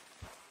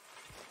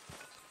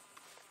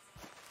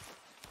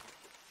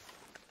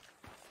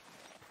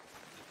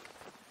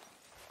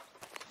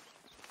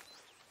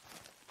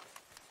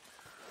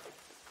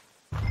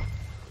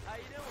 How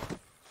you doing?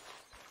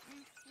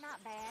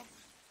 Not bad.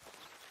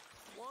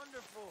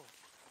 Wonderful.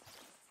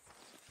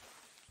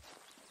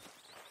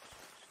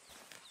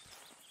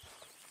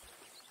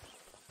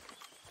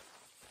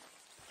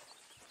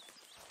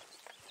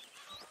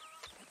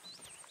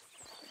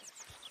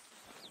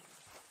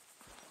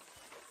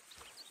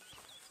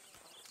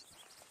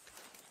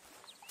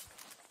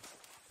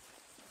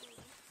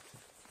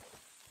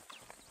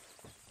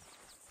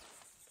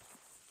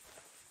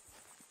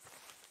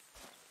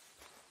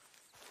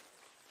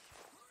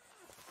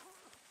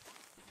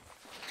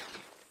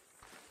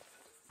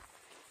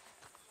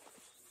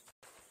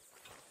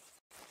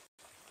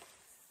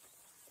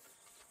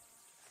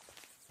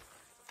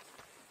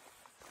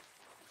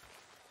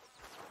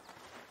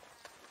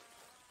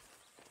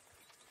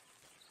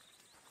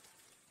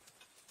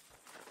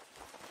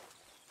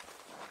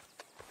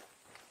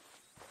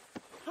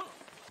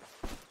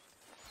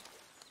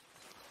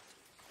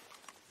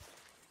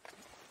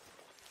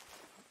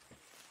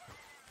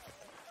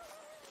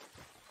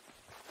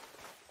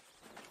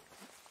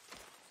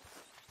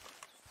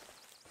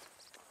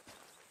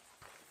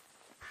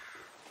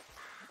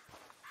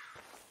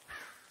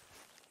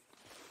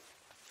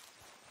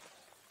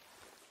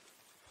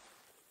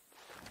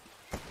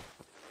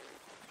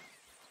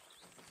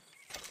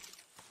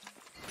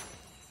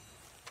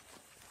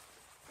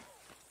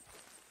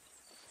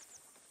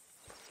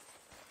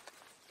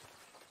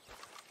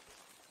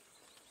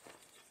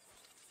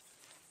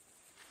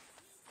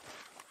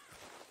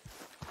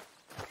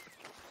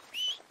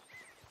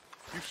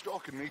 You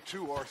stalking me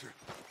too, Arthur.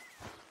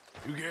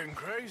 You getting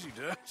crazy,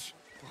 Dutch?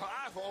 Well,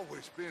 I've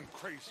always been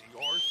crazy,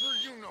 Arthur.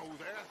 You know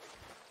that.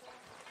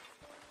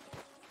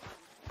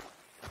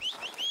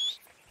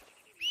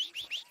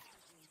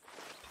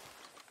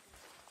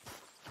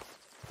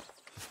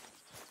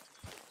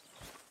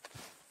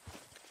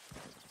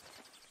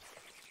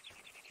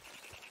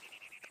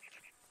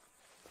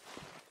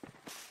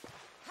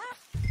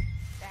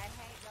 That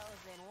hay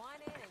goes in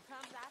one end and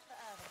comes out the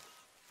other.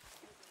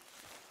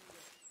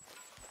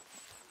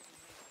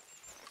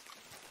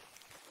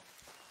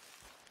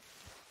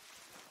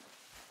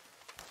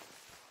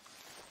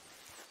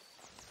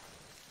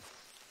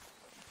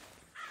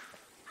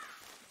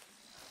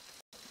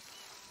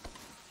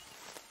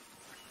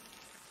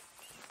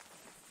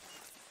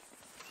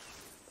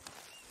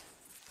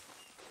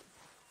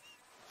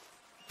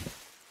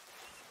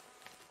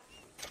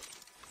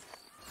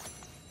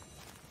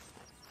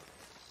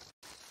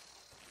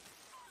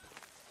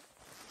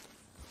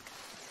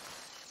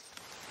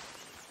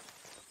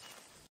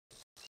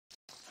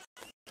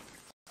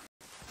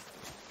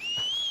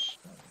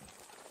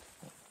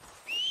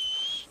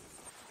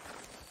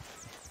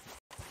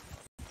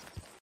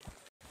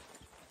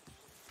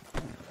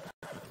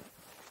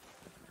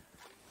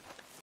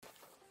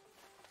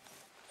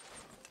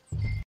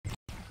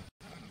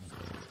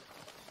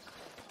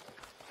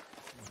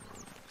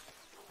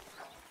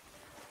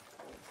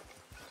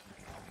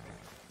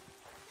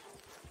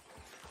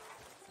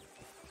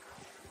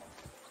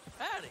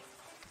 Howdy.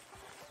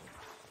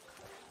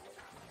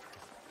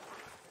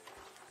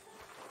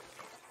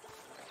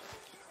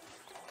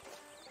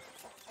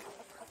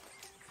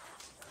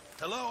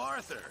 Hello,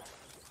 Arthur.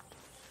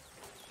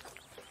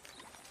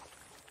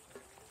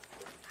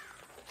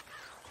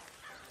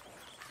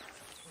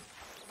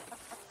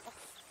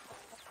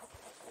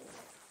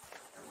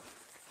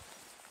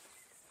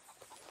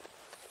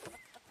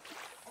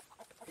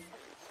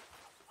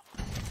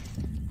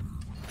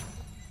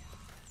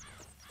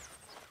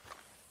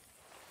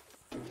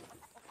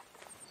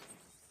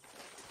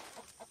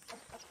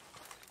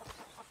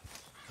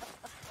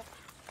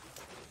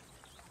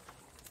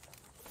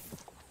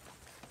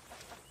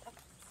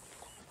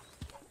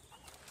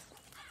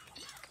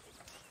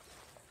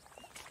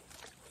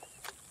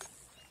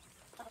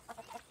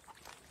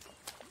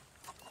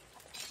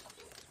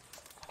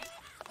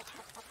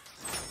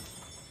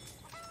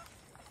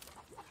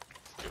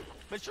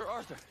 Mr.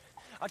 Arthur,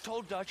 I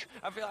told Dutch,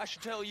 I feel I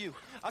should tell you.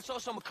 I saw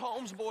some of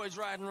Combs' boys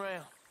riding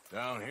around.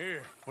 Down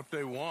here? What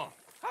they want?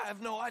 I have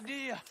no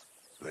idea.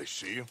 They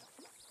see you?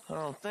 I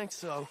don't think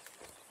so.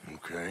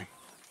 Okay.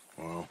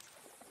 Well,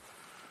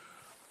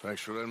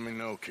 thanks for letting me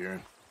know,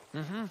 Kieran.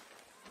 Mm-hmm.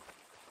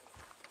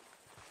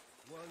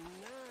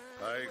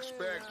 I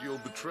expect you'll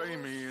betray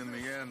me in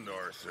the end,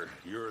 Arthur.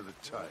 You're the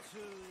type.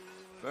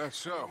 That's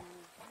so.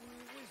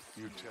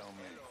 You tell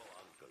me.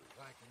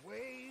 Like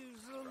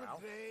waves on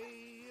the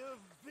Bay of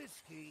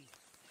Biscay,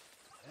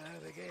 I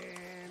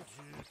began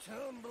to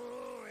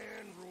tumble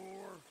and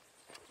roar.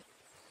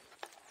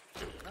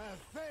 My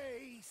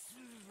face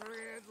is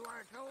red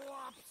like a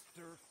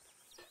lobster.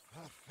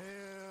 I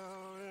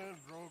fell and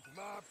broke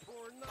my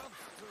poor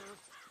lobster.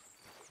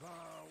 I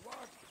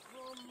watched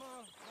from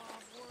my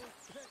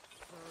father's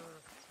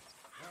picture.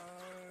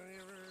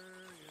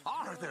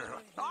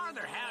 Arthur,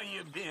 how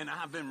you been?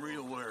 I've been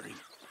real worried.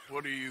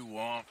 What do you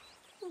want?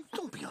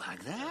 Don't be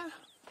like that.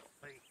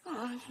 All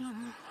right,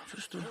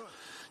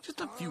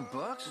 just a few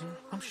bucks, and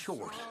I'm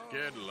short.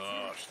 Get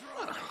lost.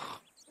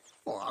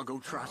 Well, I'll go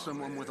try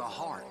someone with a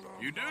heart.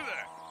 You do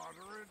that.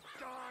 Moderate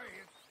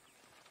diet.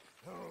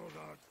 Don't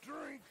I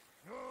drink,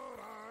 but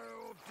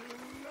I'll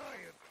deny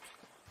it.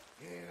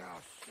 And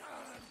I'll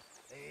shut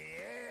the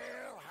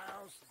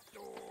alehouse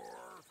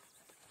door.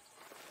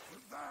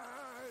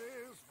 That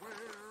is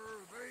where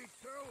they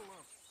tell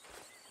us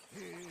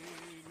he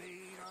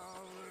meet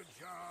all the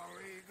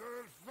jolly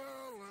good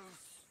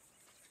fellas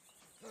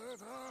that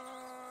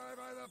hide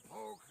by the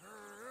poker